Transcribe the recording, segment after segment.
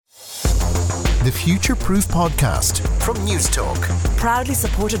the Future Proof podcast from Newstalk. Proudly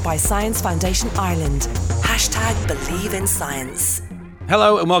supported by Science Foundation Ireland. #BelieveInScience.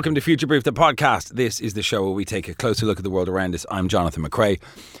 Hello and welcome to Future Proof, the podcast. This is the show where we take a closer look at the world around us. I'm Jonathan McCrae.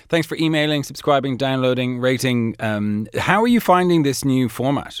 Thanks for emailing, subscribing, downloading, rating. How are you finding this new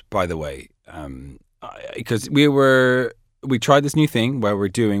format, by the way? Because we tried this new thing where we're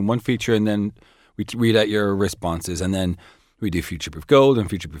doing one feature and then we read out your responses and then we do Future Proof Gold and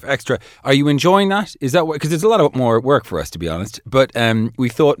Future Proof Extra. Are you enjoying that? Is that because there's a lot more work for us, to be honest. But we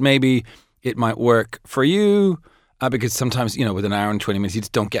thought maybe it might work for you. Because sometimes, with an hour and 20 minutes, you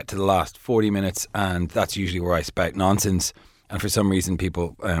just don't get to the last 40 minutes. And that's usually where I spout nonsense. And for some reason,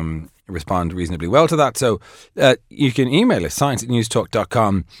 people respond reasonably well to that. So you can email us,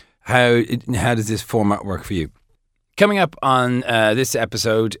 science@newstalk.com. How does this format work for you? Coming up on this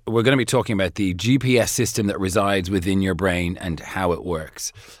episode, we're going to be talking about the GPS system that resides within your brain and how it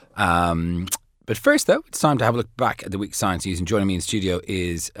works. But first, though, it's time to have a look back at the week's science news. And joining me in studio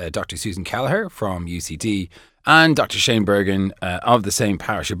is Dr. Susan Kelleher from UCD and Dr. Shane Bergen of the same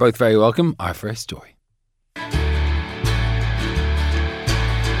parish. You're both very welcome. Our first story.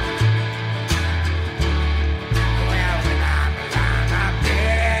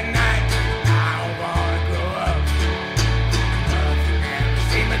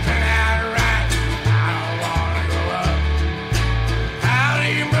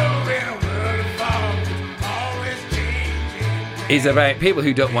 Is about people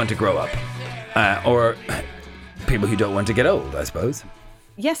who don't want to grow up, or people who don't want to get old, I suppose.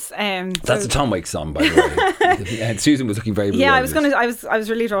 Yes, that's a Tom Waits song, by the way. And Susan was looking very blue. Yeah, I was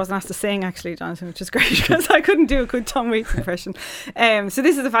relieved I wasn't asked to sing, actually, Jonathan, which is great because I couldn't do a good Tom Waits impression. So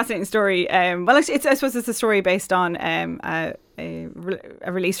this is a fascinating story. Well, actually, I suppose it's a story based on a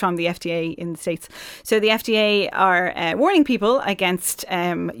release from the FDA in the States. So the FDA are warning people against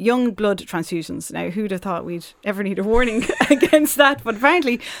young blood transfusions. Now, who'd have thought we'd ever need a warning against that? But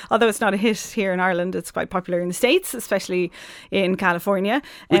apparently, although it's not a hit here in Ireland, it's quite popular in the States, especially in California,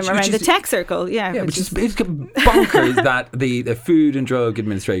 around the tech circle. Yeah, which is it's bonkers that the Food and Drug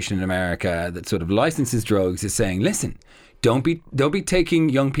Administration in America that sort of licenses drugs is saying, listen, Don't be taking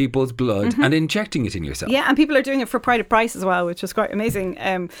young people's blood and injecting it in yourself. Yeah, and people are doing it for pride of price as well, which was quite amazing.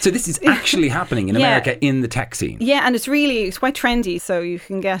 So this is actually happening in America in the tech scene. Yeah, and it's quite trendy. So you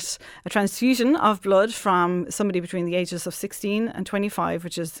can get a transfusion of blood from somebody between the ages of 16 and 25,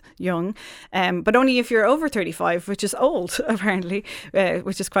 which is young, but only if you're over 35, which is old, apparently,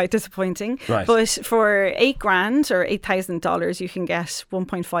 which is quite disappointing. Right. But for $8,000 or $8,000, you can get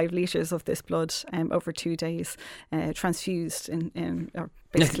 1.5 litres of this blood over 2 days transfused. But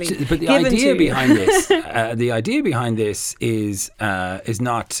the idea behind this is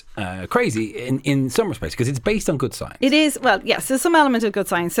not crazy in some respects because it's based on good science. It is, well, yes, there's some element of good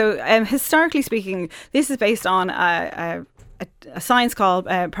science. So historically speaking, this is based on a science called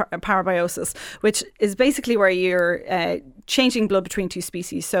parabiosis, which is basically where you're changing blood between two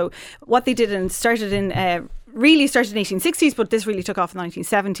species. So what they did started in the 1860s, but this really took off in the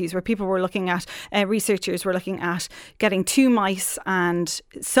 1970s, where people were looking at, researchers were looking at getting two mice and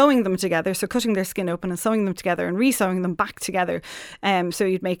sewing them together, so cutting their skin open and sewing them together and re-sewing them back together. So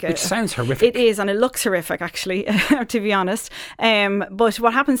you'd make Which sounds horrific. It is, and it looks horrific, actually, to be honest. But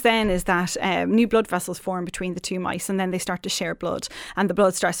what happens then is that new blood vessels form between the two mice, and then they start to share blood, and the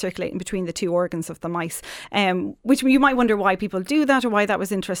blood starts circulating between the two organs of the mice, which you might wonder why people do that or why that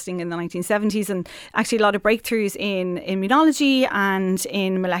was interesting in the 1970s. And actually a lot of breakthroughs in immunology and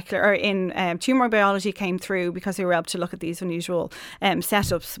in molecular or in tumour biology came through because they were able to look at these unusual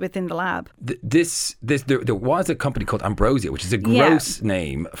setups within the lab. There was a company called Ambrosia, which is a gross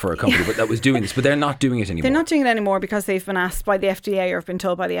name for a company, but that was doing this, but they're not doing it anymore. They're not doing it anymore because they've been asked by the FDA or have been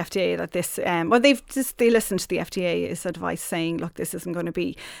told by the FDA that this, they listened to the FDA's advice saying, look, this isn't going to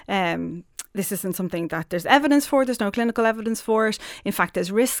be this isn't something that there's evidence for. There's no clinical evidence for it. In fact,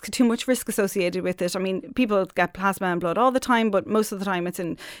 there's too much risk associated with it. I mean, people get plasma and blood all the time, but most of the time it's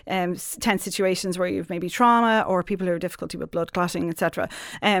in tense situations where you've maybe trauma or people who have difficulty with blood clotting, etc.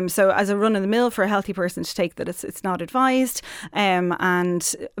 So as a run of the mill for a healthy person to take that, it's not advised.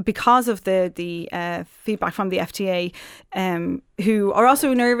 And because of the feedback from the FDA, who are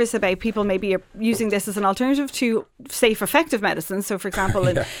also nervous about people maybe using this as an alternative to safe, effective medicine. So, for example,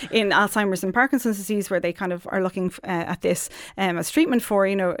 in Alzheimer's and Parkinson's disease, where they kind of are looking at this as treatment for,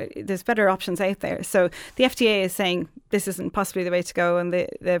 there's better options out there. So the FDA is saying this isn't possibly the way to go. And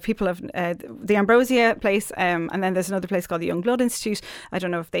the people of the Ambrosia place, and then there's another place called the Young Blood Institute. I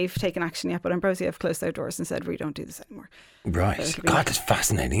don't know if they've taken action yet, but Ambrosia have closed their doors and said, we don't do this anymore. Right. So God, that's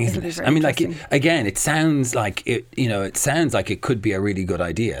fascinating, isn't it? I mean, like, it sounds like it, it sounds like it could be a really good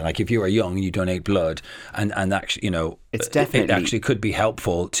idea. Like if you are young and you donate blood, and actually, it's definitely, it actually could be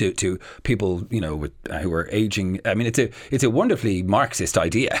helpful to people, who are aging. I mean, it's a wonderfully Marxist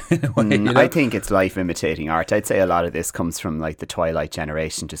idea. In a way, I think it's life imitating art. I'd say a lot of this comes from like the Twilight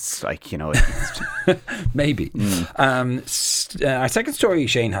generation, just like, maybe. Our second story,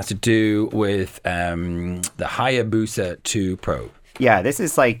 Shane, has to do with the Hayabusa 2 probe. Yeah, this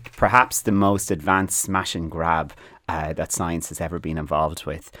is like perhaps the most advanced smash and grab that science has ever been involved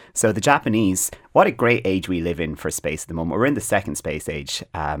with. So the Japanese, what a great age we live in for space at the moment. We're in the second space age,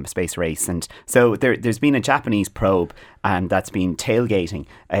 space race. And so there's been a Japanese probe that's been tailgating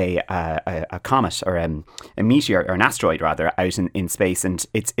a comet or a meteor or an asteroid rather out in space. And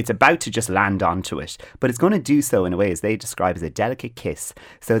it's about to just land onto it. But it's going to do so in a way as they describe as a delicate kiss.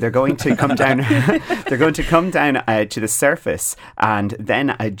 So they're going to come down, they're going to come down to the surface. And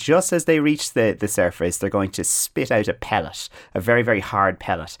then just as they reach the surface, they're going to spit out a pellet, a very, very hard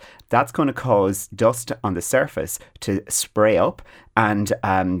pellet. That's going to cause dust on the surface to spray up, and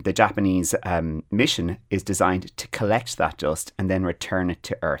the Japanese mission is designed to collect that dust and then return it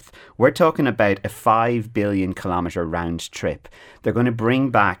to Earth. We're talking about a 5 billion kilometre round trip. They're going to bring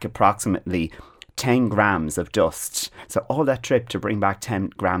back approximately 10 grams of dust. So all that trip to bring back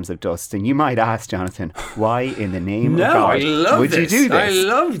 10 grams of dust. And you might ask, Jonathan, why in the name of God would you do this? I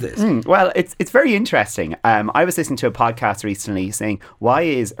love this. Well, it's very interesting. I was listening to a podcast recently saying, why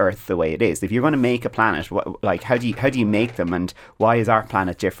is Earth the way it is? If you're going to make a planet, how do you make them? And why is our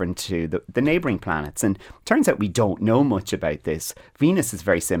planet different to the neighbouring planets? And it turns out we don't know much about this. Venus is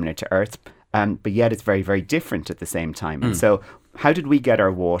very similar to Earth, but yet it's very, very different at the same time. And so how did we get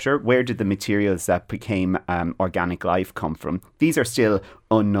our water? Where did the materials that became organic life come from? These are still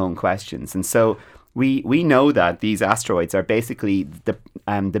unknown questions. And so we know that these asteroids are basically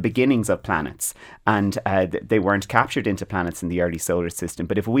the beginnings of planets, and they weren't captured into planets in the early solar system.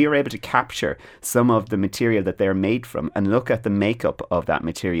 But if we were able to capture some of the material that they're made from and look at the makeup of that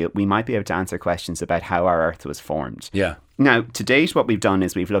material, we might be able to answer questions about how our Earth was formed. Yeah. Now, to date, what we've done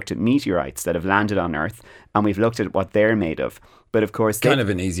is we've looked at meteorites that have landed on Earth, and we've looked at what they're made of. But of course, kind of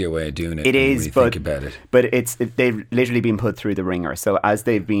an easier way of doing it. It is, think about it. But they've literally been put through the ringer. So as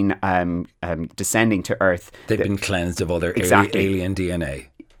they've been descending to Earth, they've been cleansed of all their alien DNA.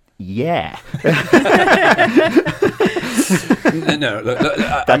 Yeah. No,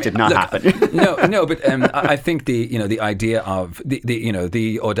 that did not happen. No, but I think the idea of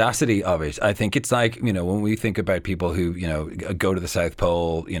the audacity of it. I think it's like, when we think about people who go to the South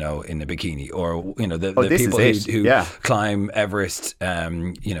Pole in a bikini, or the people who climb Everest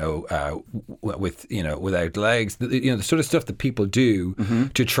with without legs, the sort of stuff that people do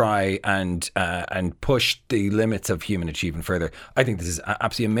to try and push the limits of human achievement further. I think this is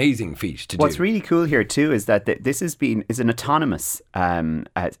absolutely amazing feat to do. What's really cool here too is that this is an autonomous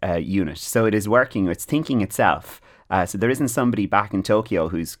unit. So it is working, it's thinking itself. So there isn't somebody back in Tokyo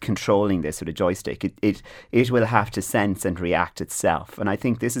who's controlling this with a joystick. It will have to sense and react itself. And I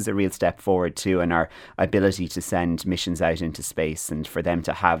think this is a real step forward too in our ability to send missions out into space and for them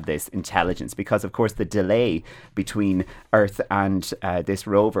to have this intelligence. Because of course the delay between Earth and this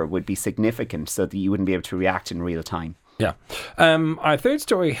rover would be significant, so that you wouldn't be able to react in real time. Yeah. Our third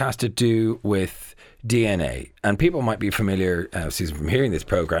story has to do with DNA. And people might be familiar, Susan, from hearing this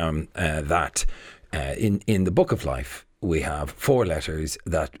programme, that in the Book of Life, we have 4 letters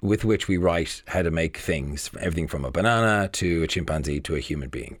with which we write how to make things, everything from a banana to a chimpanzee to a human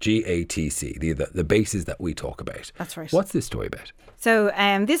being. GATC, the bases that we talk about. That's right. What's this story about? So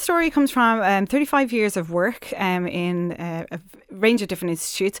this story comes from 35 years of work in a range of different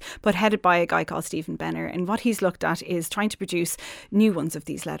institutes, but headed by a guy called Stephen Benner. And what he's looked at is trying to produce new ones of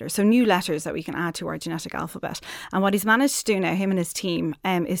these letters. So new letters that we can add to our genetic alphabet. And what he's managed to do now, him and his team,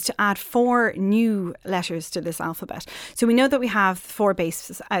 is to add 4 new letters to this alphabet. So we know that we have 4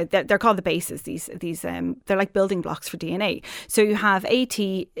 bases. They're called the bases. These they're like building blocks for DNA. So you have A,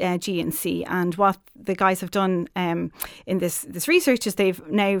 T, G and C. And what the guys have done in this research is they've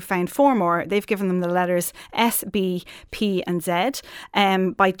now found 4 more. They've given them the letters S, B, P and Z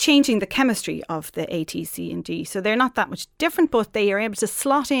by changing the chemistry of the A, T, C and G. So they're not that much different, but they are able to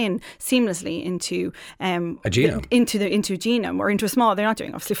slot in seamlessly into a genome. Into a genome, or into a small, they're not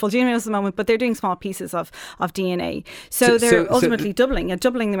doing obviously full genomes at the moment, but they're doing small pieces of DNA. So they're ultimately doubling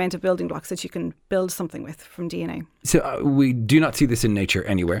the amount of building blocks that you can build something with from DNA. So we do not see this in nature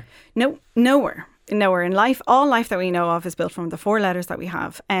anywhere? No, nowhere. nowhere in life. All life that we know of is built from the 4 letters that we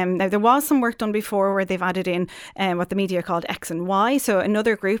have. Now, there was some work done before where they've added in what the media called X and Y. So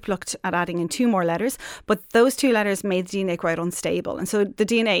another group looked at adding in 2 more letters, but those 2 letters made the DNA quite unstable. And so the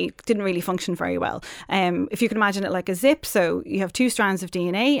DNA didn't really function very well. If you can imagine it like a zip, so you have 2 strands of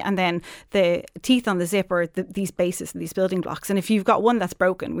DNA and then the teeth on the zip are these bases, these building blocks. And if you've got one that's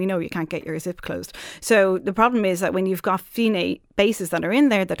broken, we know you can't get your zip closed. So the problem is that when you've got DNA bases that are in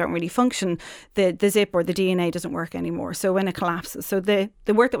there that don't really function, the zip or the DNA doesn't work anymore. So when it collapses, so the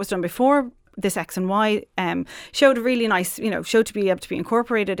work that was done before this X and Y showed a really nice, showed to be able to be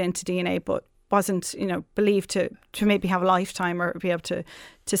incorporated into DNA, but wasn't, believed to maybe have a lifetime or be able to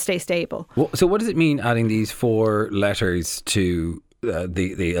stay stable. So what does it mean adding these 4 letters to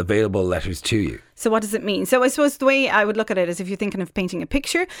the available letters to you? So what does it mean? So I suppose the way I would look at it is if you're thinking of painting a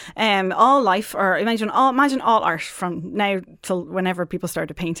picture, all life, or imagine all art from now till whenever people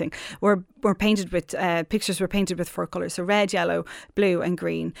started painting, were painted with pictures were painted with 4 colours, so red, yellow, blue, and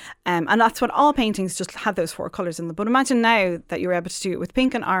green, and that's what all paintings just had, those 4 colours in them. But imagine now that you're able to do it with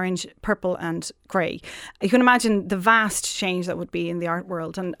pink and orange, purple and grey. You can imagine the vast change that would be in the art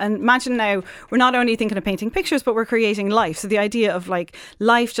world, and imagine now we're not only thinking of painting pictures, but we're creating life. So the idea of like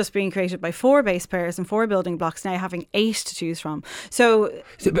life just being created by 4 base pairs and 4 building blocks, now having 8 to choose from. But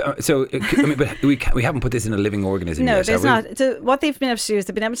we haven't put this in a living organism yet. No, there's not. So what they've been able to do is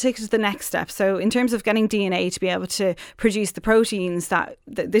they've been able to take it to the next step. So in terms of getting DNA to be able to produce the proteins that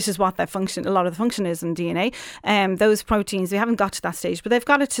this is what that function, a lot of the function is in DNA. Those proteins, they haven't got to that stage, but they've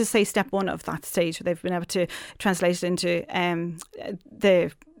got it to say step 1 of that stage where they've been able to translate it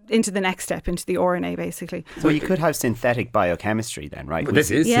into the next step, into the RNA, basically. So you could have synthetic biochemistry then, right? Well, this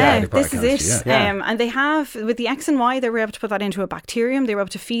is this is it. Yeah. And they have, with the X and Y, they were able to put that into a bacterium. They were able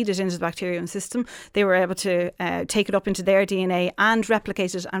to feed it into the bacterium system. They were able to take it up into their DNA and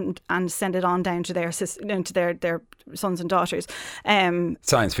replicate it and send it on down to their sons and daughters.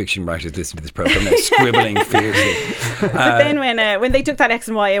 Science fiction writers listen to this program, they're scribbling fiercely. But then when they took that X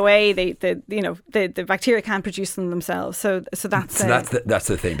and Y away, the bacteria can't produce them themselves. So that's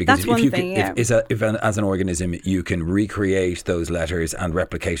the thing. Because if as an organism you can recreate those letters and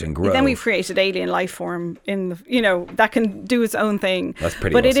replicate and grow, then we've created alien life form that can do its own thing. That's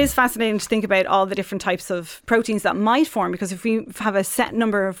pretty. But awesome. It is fascinating to think about all the different types of proteins that might form, because if we have a set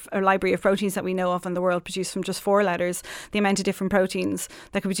number of a library of proteins that we know of in the world produced from just 4 letters, the amount of different proteins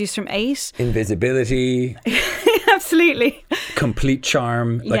that could be produced from 8. Invisibility. Absolutely. Complete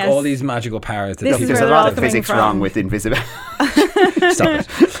charm. Like all these magical powers. There's a lot of physics wrong with invisibility. Stop it.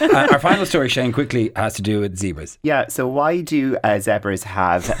 Our final story, Shane, quickly has to do with zebras. Yeah, so why do zebras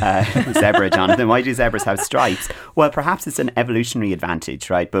have Jonathan? Why do zebras have stripes? Well, perhaps it's an evolutionary advantage,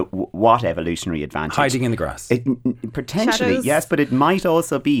 right? But what evolutionary advantage? Hiding in the grass. Potentially, Shadows. yes, but it might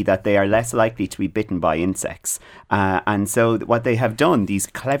also be that they are less likely to be bitten by insects. And so what they have done, these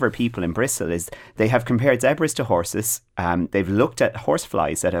clever people in Bristol, is they have compared zebras to horses. They've looked at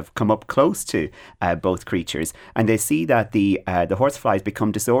horseflies that have come up close to both creatures, and they see that the horseflies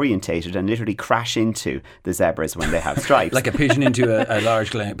become disorientated and literally crash into the zebras when they have stripes. Like a pigeon into a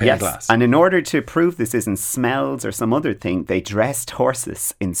large pane of glass. And in order to prove this isn't smells or some other thing, they dressed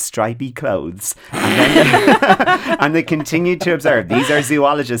horses in stripy clothes. And they continued to observe. These are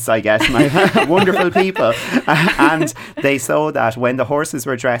zoologists, I guess, my wonderful people. And they saw that when the horses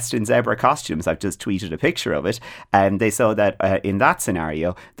were dressed in zebra costumes, I've just tweeted a picture of it, and they saw that in that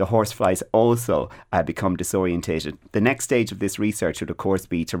scenario, the horseflies also become disorientated. The next stage of this research would, of course,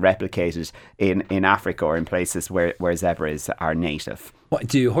 be to replicate it in Africa or in places where zebras are native. What,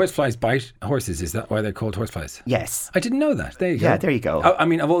 do horseflies bite horses? Is that why they're called horseflies? Yes. I didn't know that. There you go. Yeah, there you go. I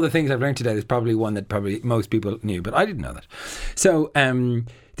mean, of all the things I've learned today, there's probably one that probably most people knew, but I didn't know that. So,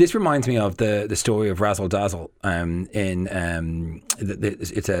 this reminds me of the story of Razzle Dazzle. It's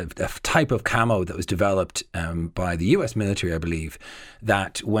a type of camo that was developed by the US military, I believe,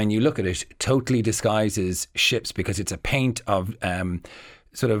 that when you look at it, totally disguises ships because it's a paint of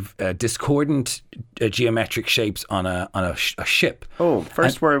sort of discordant geometric shapes on a ship. Oh,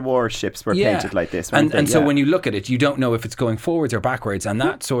 First World War ships were painted like this. And so when you look at it, you don't know if it's going forwards or backwards, and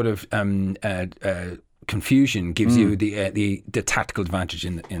that sort of confusion gives you the tactical advantage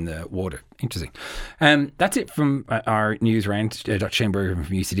in the water. Interesting. That's it from our news round. Dr. Shane Bergman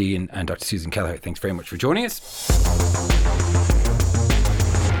from UCD and Dr. Susan Kelleher, thanks very much for joining us.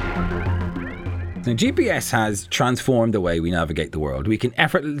 Now, GPS has transformed the way we navigate the world. We can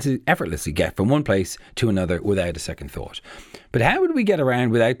effortlessly get from one place to another without a second thought. But how would we get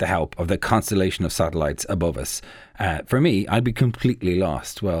around without the help of the constellation of satellites above us? For me, I'd be completely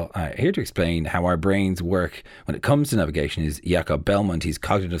lost. Well, here to explain how our brains work when it comes to navigation is Jakob Belmont. He's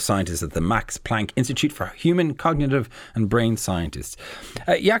cognitive scientist at the Max Planck Institute for Human Cognitive and Brain Scientists.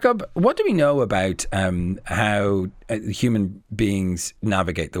 Jakob, what do we know about how human beings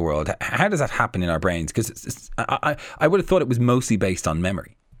navigate the world? How does that happen in our brains? Because I would have thought it was mostly based on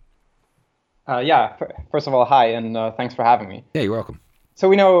memory. First of all, hi, and thanks for having me. Yeah, you're welcome. So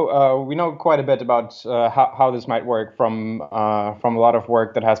we know quite a bit about how this might work from a lot of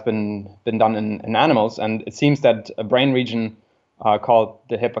work that has been done in animals, and it seems that a brain region called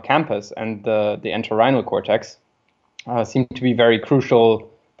the hippocampus and the entorhinal cortex seem to be very crucial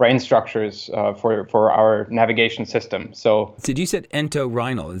brain structures for our navigation system. So you said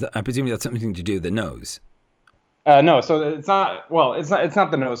entorhinal? I presume that's something to do with the nose. No, so it's not. Well, it's not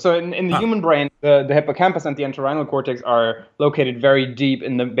the nose. So in the human brain, the hippocampus and the entorhinal cortex are located very deep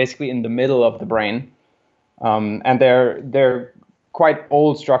basically in the middle of the brain, and they're quite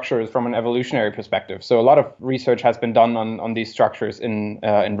old structures from an evolutionary perspective. So a lot of research has been done on these structures in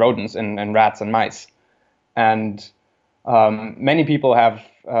rodents and rats and mice, and many people have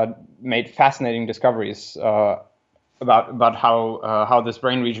made fascinating discoveries about how this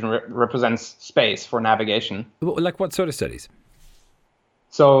brain region represents space for navigation. Like what sort of studies?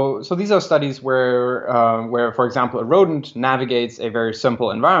 So these are studies where, for example, a rodent navigates a very simple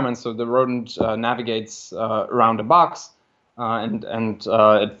environment. So the rodent navigates around a box and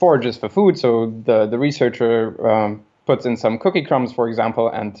it forages for food. So the researcher puts in some cookie crumbs, for example,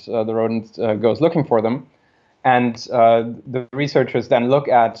 and the rodent goes looking for them. And the researchers then look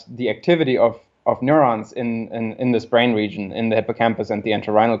at the activity of neurons in this brain region, in the hippocampus and the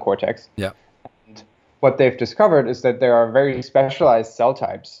entorhinal cortex. Yeah. And what they've discovered is that there are very specialized cell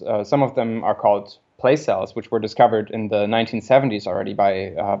types. Some of them are called place cells, which were discovered in the 1970s already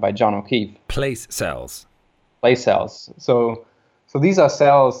by John O'Keefe. Place cells. Place cells. So these are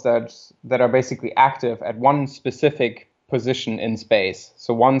cells that are basically active at one specific position in space.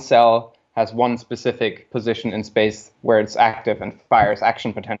 So one cell has one specific position in space where it's active and fires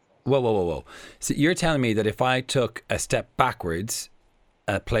action potential. Whoa. So you're telling me that if I took a step backwards,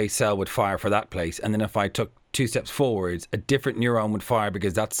 a place cell would fire for that place, and then if I took 2 steps forwards, a different neuron would fire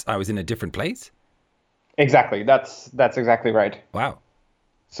because I was in a different place? Exactly. That's exactly right. Wow.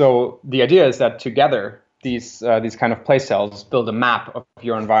 So the idea is that together these kind of place cells build a map of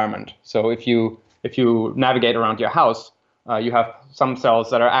your environment. So if you navigate around your house, you have some cells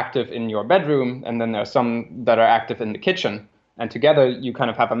that are active in your bedroom, and then there are some that are active in the kitchen. And together you kind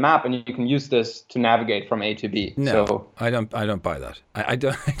of have a map, and you can use this to navigate from A to B. No, so, I don't buy that. I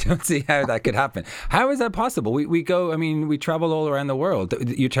don't see how that could happen. How is that possible? We travel all around the world.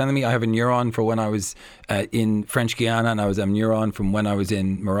 You're telling me I have a neuron for when I was in French Guiana, and I was a neuron from when I was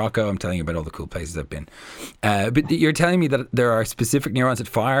in Morocco. I'm telling you about all the cool places I've been. But you're telling me that there are specific neurons that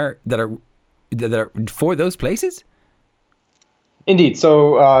fire that are for those places? Indeed.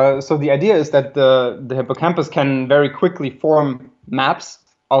 So the idea is that the hippocampus can very quickly form maps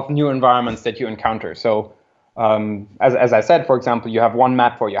of new environments that you encounter. So as I said, for example, you have one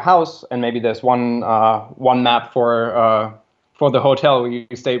map for your house, and maybe there's one map for the hotel where you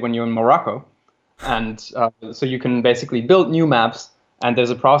stayed when you're in Morocco. And so you can basically build new maps, and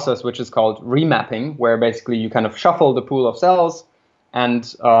there's a process which is called remapping, where basically you kind of shuffle the pool of cells,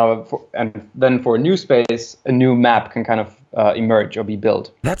 and then for a new space, a new map can kind of emerge or be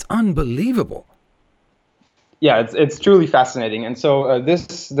built. That's unbelievable. Yeah, it's truly fascinating. And so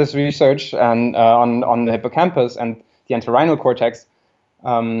this research on the hippocampus and the entorhinal cortex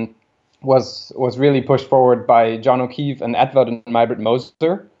was really pushed forward by John O'Keefe and Edward and Maybrit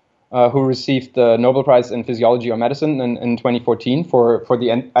Moser, who received the Nobel Prize in Physiology or Medicine in 2014 for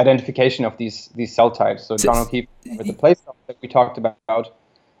the identification of these cell types. So John O'Keefe with the place cells that we talked about,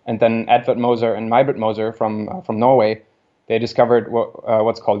 and then Edward Moser and Maybrit Moser from Norway, they discovered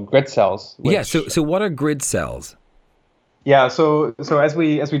what's called grid cells. So what are grid cells? Yeah, so as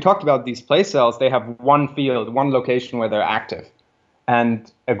we talked about these place cells, they have one field, one location where they're active,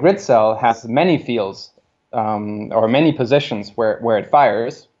 and a grid cell has many fields or many positions where it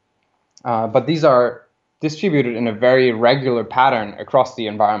fires. But these are distributed in a very regular pattern across the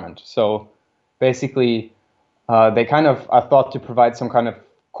environment. So basically, they kind of are thought to provide some kind of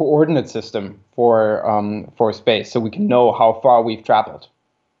coordinate system for space, so we can know how far we've traveled.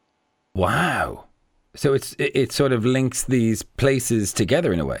 Wow! So it sort of links these places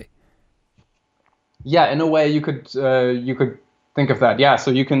together in a way. Yeah, in a way you could think of that. Yeah,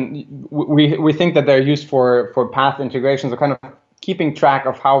 so you can we think that they're used for path integration, so kind of keeping track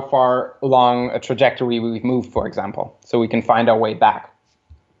of how far along a trajectory we've moved, for example, so we can find our way back.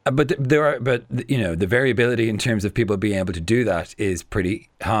 But the variability in terms of people being able to do that is pretty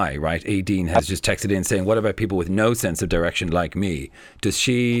high, right? Aideen has just texted in saying, what about people with no sense of direction like me? Does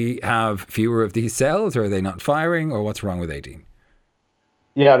she have fewer of these cells, or are they not firing, or what's wrong with Aideen?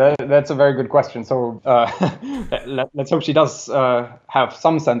 Yeah, that's a very good question. So let's hope she does have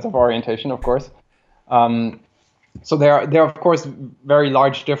some sense of orientation, of course. So there are of course very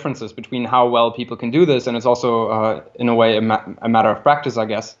large differences between how well people can do this, and it's also in a way a matter of practice, I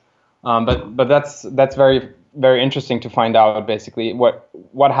guess. But that's very very interesting to find out basically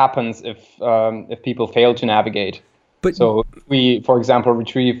what happens if people fail to navigate. So if we, for example,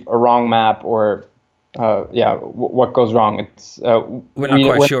 retrieve a wrong map, or what goes wrong? It's we're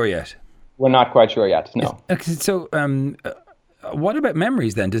not quite sure yet. We're not quite sure yet. No. So. What about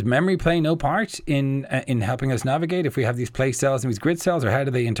memories then? Does memory play no part in helping us navigate if we have these place cells and these grid cells, or how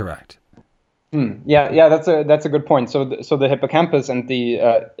do they interact? Yeah, that's a good point. So the hippocampus and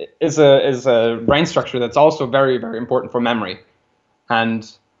the is a brain structure that's also very very important for memory, and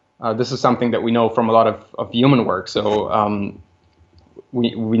this is something that we know from a lot of human work. So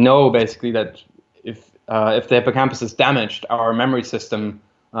we know basically that if the hippocampus is damaged, our memory system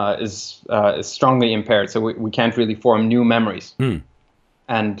is strongly impaired, so we can't really form new memories.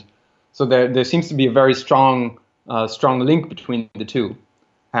 And so there seems to be a very strong link between the two.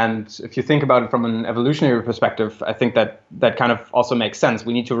 And if you think about it from an evolutionary perspective, I think that kind of also makes sense.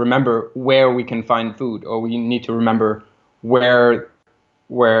 We need to remember where we can find food, or we need to remember where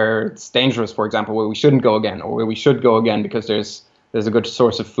it's dangerous, for example, where we shouldn't go again, or where we should go again because there's a good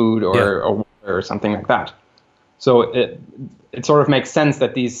source of food or water or something like that. So it sort of makes sense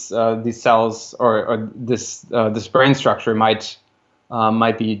that these cells or this brain structure might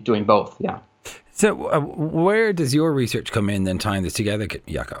be doing both. Yeah. So where does your research come in then, tying this together,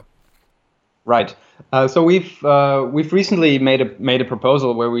 Jakob? Right. So we've recently made a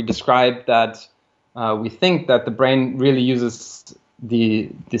proposal where we describe that we think that the brain really uses the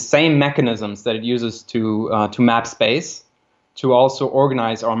same mechanisms that it uses to map space to also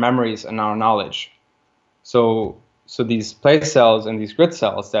organize our memories and our knowledge. So these place cells and these grid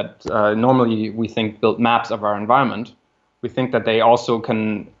cells that normally we think build maps of our environment, we think that they also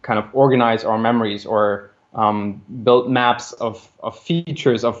can kind of organize our memories, or build maps of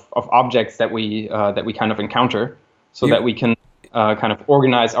features of objects that we kind of encounter, so that we can kind of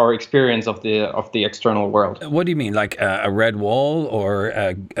organize our experience of the external world. What do you mean, like a red wall or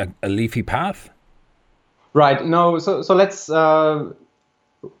a leafy path? Right. No. So let's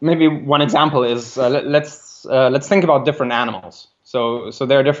maybe one example is let's think about different animals. So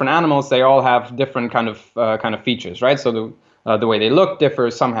there are different animals. They all have different kind of features, right? So the way they look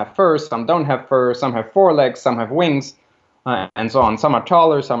differs. Some have fur, some don't have fur. Some have four legs, some have wings, and so on. Some are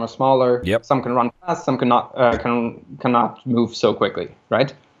taller, some are smaller. Yep. Some can run fast, some cannot move so quickly,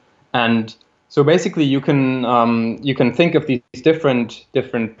 right? And so basically, you can think of these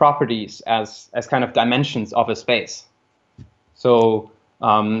different properties as kind of dimensions of a space. So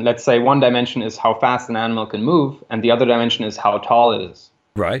let's say one dimension is how fast an animal can move, and the other dimension is how tall it is.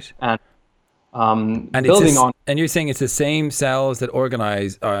 Right. And building on. And you're saying it's the same cells that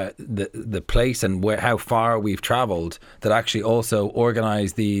organize the place and how far we've traveled that actually also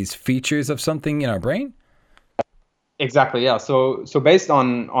organize these features of something in our brain? Exactly, yeah. So based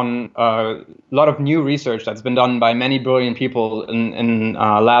on a lot of new research that's been done by many brilliant people in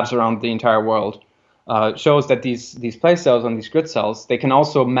labs around the entire world, shows that these place cells and these grid cells, they can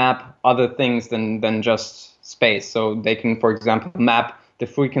also map other things than just space. So they can, for example, map the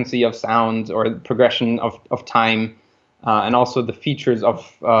frequency of sound or the progression of time, and also the features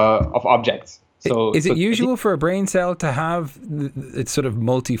of objects. So is it usual for a brain cell to have its sort of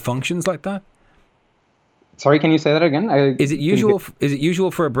multi-functions like that? Sorry, can you say that again? Is it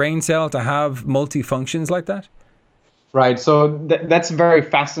usual for a brain cell to have multi-functions like that? Right. So that's very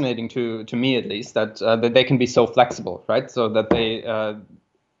fascinating to me, at least, that they can be so flexible, right? So that they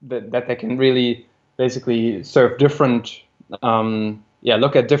that they can really basically serve different,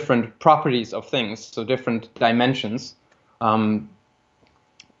 look at different properties of things, so different dimensions. So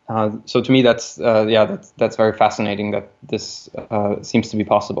to me, that's very fascinating that this seems to be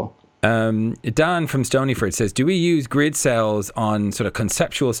possible. Dan from Stonyford says, do we use grid cells on sort of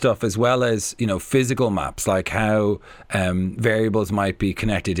conceptual stuff as well as, physical maps, like how variables might be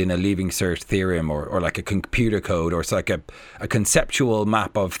connected in a leaving cert theorem or like a computer code, or it's like a conceptual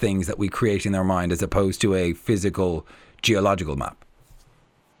map of things that we create in our mind as opposed to a physical geological map?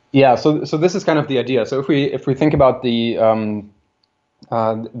 Yeah, so this is kind of the idea. So if we think about the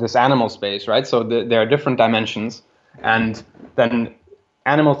this animal space, right? So there are different dimensions. And then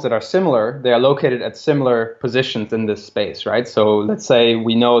animals that are similar, they are located at similar positions in this space, right? So let's say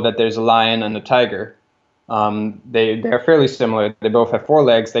we know that there's a lion and a tiger. They are fairly similar. They both have 4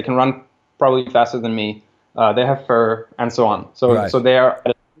 legs. They can run probably faster than me. They have fur and so on. So they are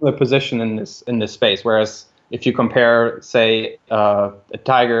at a similar position in this space. Whereas if you compare, say, a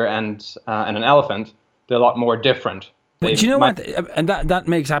tiger and an elephant, they're a lot more different. But do you know what? And that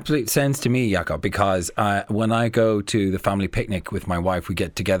makes absolute sense to me, Jakob, because when I go to the family picnic with my wife, we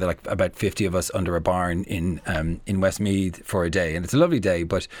get together like about 50 of us under a barn in Westmeath for a day, and it's a lovely day.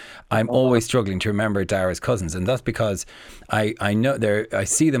 But I'm always struggling to remember Dara's cousins, and that's because I know I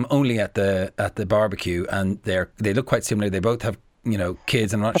see them only at the barbecue, and they look quite similar. They both have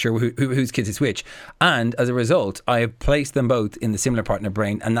kids. I'm not sure whose kids is which, and as a result, I have placed them both in the similar part in the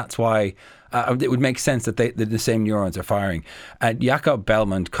brain, and that's why. It would make sense that the same neurons are firing. Jakob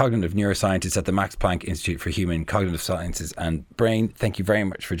Bellman, cognitive neuroscientist at the Max Planck Institute for Human Cognitive Sciences and Brain, thank you very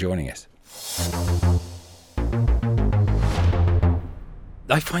much for joining us.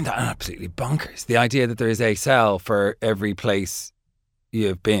 I find that absolutely bonkers. The idea that there is a cell for every place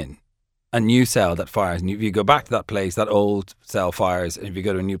you've been, a new cell that fires, and if you go back to that place, that old cell fires, and if you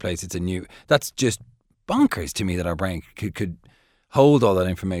go to a new place, it's a new. That's just bonkers to me that our brain could hold all that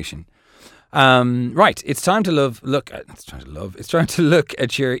information. Right, it's time to look at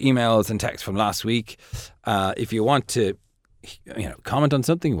your emails and texts from last week. If you want to comment on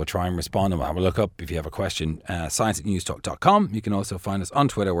something, we'll try and respond and we'll have a look up. If you have a question, science@newstalk.com. You can also find us on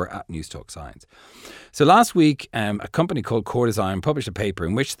Twitter. We're at newstalkscience. So last week, a company called Core Design published a paper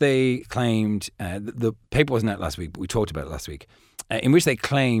in which they claimed, the paper wasn't out last week, but we talked about it last week, in which they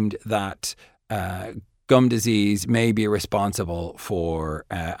claimed that gum disease may be responsible for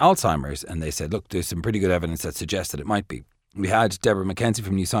Alzheimer's. And they said, look, there's some pretty good evidence that suggests that it might be. We had Deborah McKenzie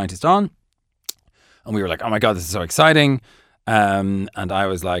from New Scientist on, and we were like, oh my God, this is so exciting. And I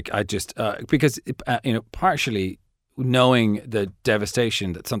was like, because, partially knowing the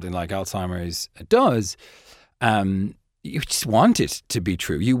devastation that something like Alzheimer's does, you just want it to be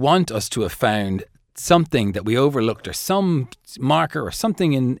true. You want us to have found something that we overlooked, or some marker or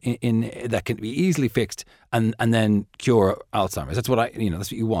something in that can be easily fixed and then cure Alzheimer's. That's what that's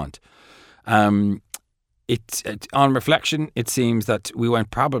what you want. On reflection, it seems that we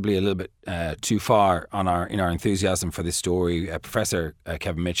went probably a little bit too far in our enthusiasm for this story. Professor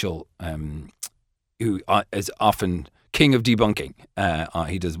Kevin Mitchell, who is often king of debunking,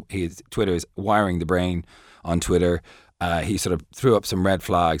 his Twitter is Wiring the Brain on Twitter. He sort of threw up some red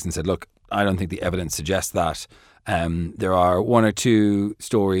flags and said, look, I don't think the evidence suggests that. There are 1 or 2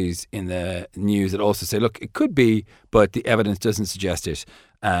 stories in the news that also say, look, it could be, but the evidence doesn't suggest it.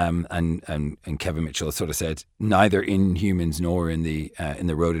 And Kevin Mitchell sort of said neither in humans nor in the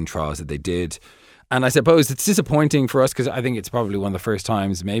rodent trials that they did. And I suppose it's disappointing for us because I think it's probably one of the first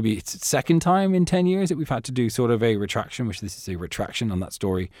times, maybe it's the second time in 10 years that we've had to do sort of a retraction, which this is a retraction on that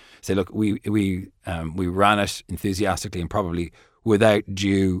story. Say, look, we ran it enthusiastically and probably without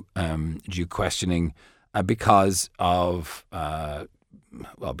due questioning because of the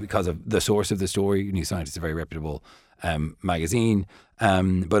source of the story. New Scientist is a very reputable magazine,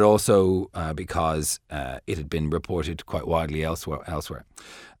 but also because it had been reported quite widely elsewhere.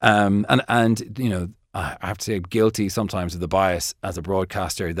 I have to say, guilty sometimes of the bias as a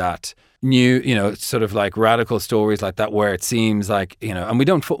broadcaster that new, sort of like radical stories like that, where it seems like, and we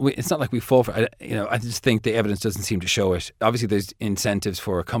don't, it's not like we fall for, I just think the evidence doesn't seem to show it. Obviously, there's incentives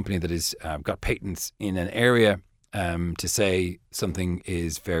for a company that has got patents in an area to say something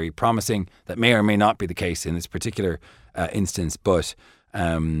is very promising. That may or may not be the case in this particular instance, but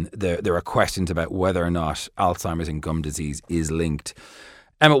there are questions about whether or not Alzheimer's and gum disease is linked.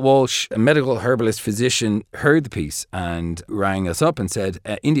 Emmett Walsh, a medical herbalist physician, heard the piece and rang us up and said,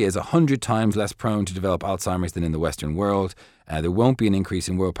 India is 100 times less prone to develop Alzheimer's than in the Western world. There won't be an increase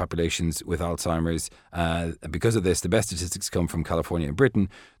in world populations with Alzheimer's. Because of this, the best statistics come from California and Britain.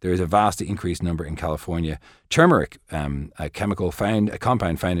 There is a vastly increased number in California. Turmeric, a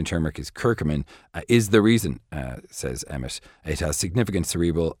compound found in turmeric is curcumin, is the reason, says Emmett. It has significant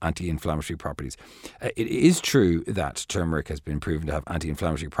cerebral anti-inflammatory properties. It is true that turmeric has been proven to have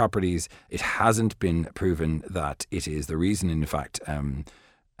anti-inflammatory properties. It hasn't been proven that it is the reason. In fact,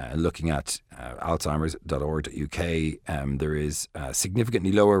 looking at alzheimers.org.uk, there is a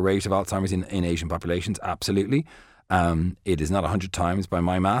significantly lower rate of Alzheimer's in Asian populations, absolutely. It is not 100 times by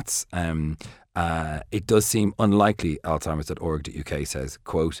my maths. It does seem unlikely, alzheimers.org.uk says,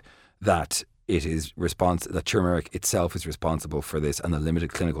 quote, that that turmeric itself is responsible for this, and the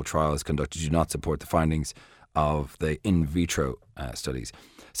limited clinical trials conducted do not support the findings of the in vitro studies.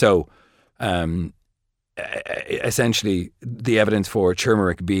 So, essentially the evidence for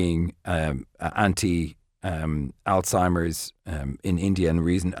turmeric being anti Alzheimer's in India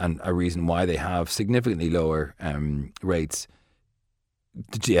and a reason why they have significantly lower rates.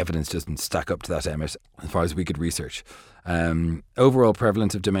 The evidence doesn't stack up to that, Emmett, as far as we could research. Overall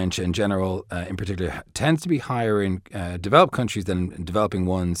prevalence of dementia in general, in particular, tends to be higher in developed countries than in developing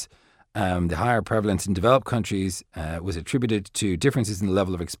ones. The higher prevalence in developed countries was attributed to differences in the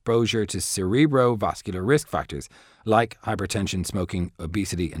level of exposure to cerebrovascular risk factors like hypertension, smoking,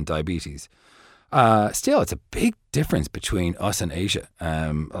 obesity, and diabetes. Still, it's a big difference between us and Asia.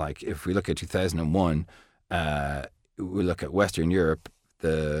 Like if we look at 2001, we look at Western Europe,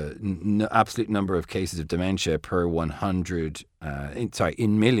 the absolute number of cases of dementia per 100,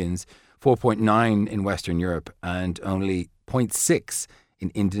 in millions, 4.9 in Western Europe and only 0.6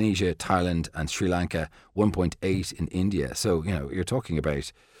 in Indonesia, Thailand and Sri Lanka, 1.8 in India. So, you're talking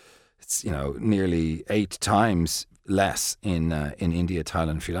about, it's, nearly 8 times less in India,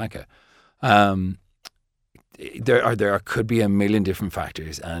 Thailand, Sri Lanka. There could be a million different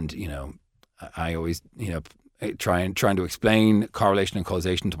factors, and I always trying to explain correlation and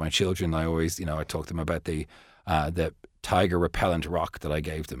causation to my children. I always I talk to them about the tiger repellent rock that I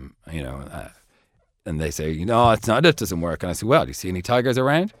gave them, and they say it's not, it doesn't work, and I say, well, do you see any tigers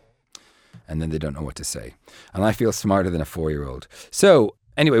around? And then they don't know what to say, and I feel smarter than a 4-year-old. So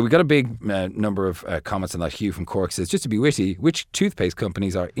anyway, we got a big number of comments on that. Hugh from Cork says, just to be witty, which toothpaste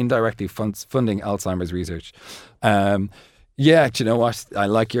companies are indirectly funding Alzheimer's research? Yeah, do you know what? I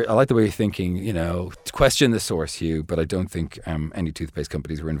like the way you're thinking. Question the source, Hugh, but I don't think any toothpaste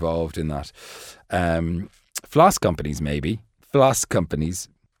companies were involved in that. Floss companies, maybe. Floss companies.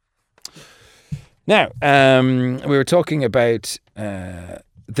 Now, we were talking about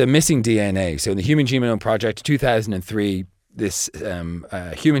the missing DNA. So in the Human Genome Project, 2003. This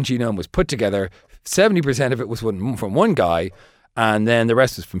human genome was put together. 70% of it was from one guy, and then the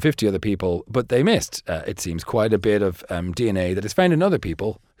rest was from 50 other people. But they missed, it seems, quite a bit of DNA that is found in other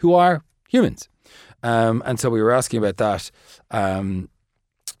people who are humans. And so we were asking about that.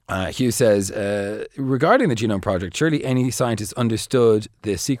 Hugh says, regarding the Genome Project, surely any scientist understood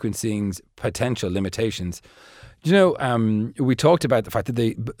the sequencing's potential limitations. We talked about the fact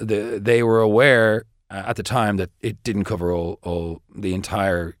that they were aware at the time that it didn't cover all the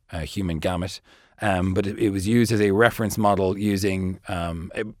entire human gamut, but it was used as a reference model using,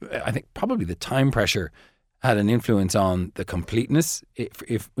 I think probably the time pressure had an influence on the completeness,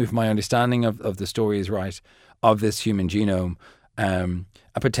 if my understanding of the story is right, of this human genome.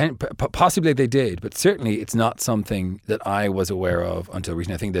 Possibly they did, but certainly it's not something that I was aware of until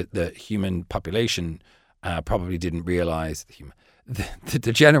recently. I think that the human population probably didn't realize,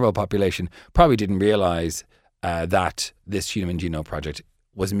 the general population probably didn't realize that this Human Genome Project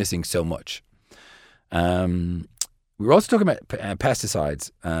was missing so much. We were also talking about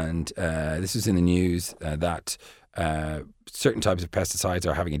pesticides, and this was in the news that certain types of pesticides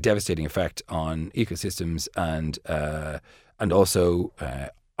are having a devastating effect on ecosystems and also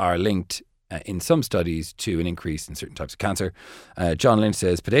are linked in some studies to an increase in certain types of cancer. John Lynch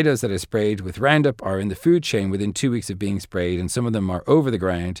says, potatoes that are sprayed with Roundup are in the food chain within 2 weeks of being sprayed, and some of them are over the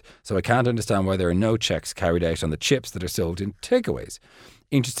ground, so I can't understand why there are no checks carried out on the chips that are sold in takeaways.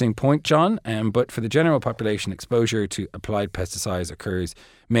 Interesting point, John, but for the general population, exposure to applied pesticides occurs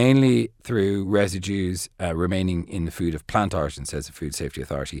mainly through residues remaining in the food of plant origin, says the Food Safety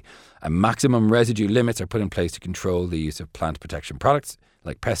Authority. Maximum residue limits are put in place to control the use of plant protection products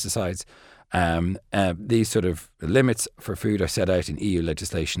like pesticides. These sort of limits for food are set out in EU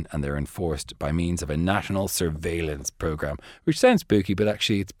legislation, and they're enforced by means of a national surveillance programme, which sounds spooky, but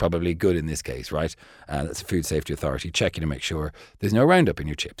actually it's probably good in this case, right? That's the Food Safety Authority checking to make sure there's no Roundup in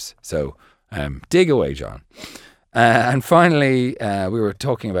your chips. So dig away, John. And finally, we were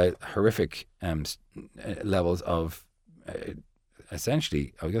talking about horrific levels of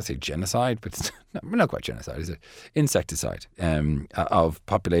essentially, I was going to say genocide, but it's not quite genocide, is it? Insecticide of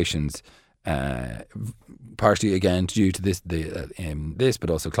populations. Partially again due to this, but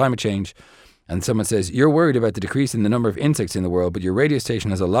also climate change. And someone says, you're worried about the decrease in the number of insects in the world, but your radio station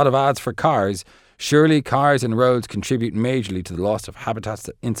has a lot of ads for cars. Surely cars and roads contribute majorly to the loss of habitats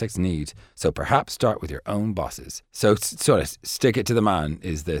that insects need. So perhaps start with your own bosses. So sort of stick it to the man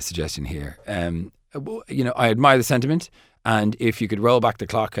is the suggestion here. I admire the sentiment. And if you could roll back the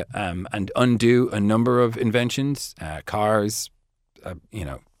clock and undo a number of inventions, cars,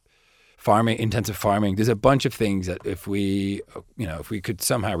 farming, intensive farming. There's a bunch of things that if we could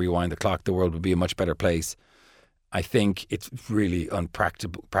somehow rewind the clock, the world would be a much better place. I think it's really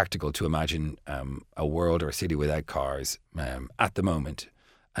practical to imagine a world or a city without cars at the moment.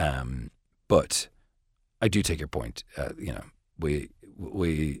 But I do take your point.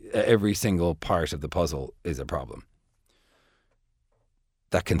 We every single part of the puzzle is a problem.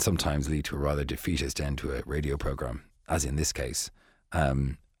 That can sometimes lead to a rather defeatist end to a radio program, as in this case.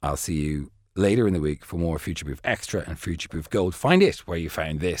 I'll see you later in the week for more Future Proof Extra and Future Proof Gold. Find it where you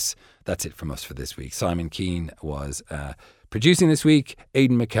found this. That's it from us for this week. Simon Keane was producing this week.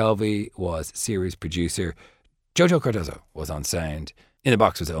 Aidan McKelvey was series producer. Jojo Cardozo was on sound. In the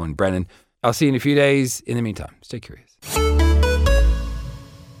box was Owen Brennan. I'll see you in a few days. In the meantime, stay curious.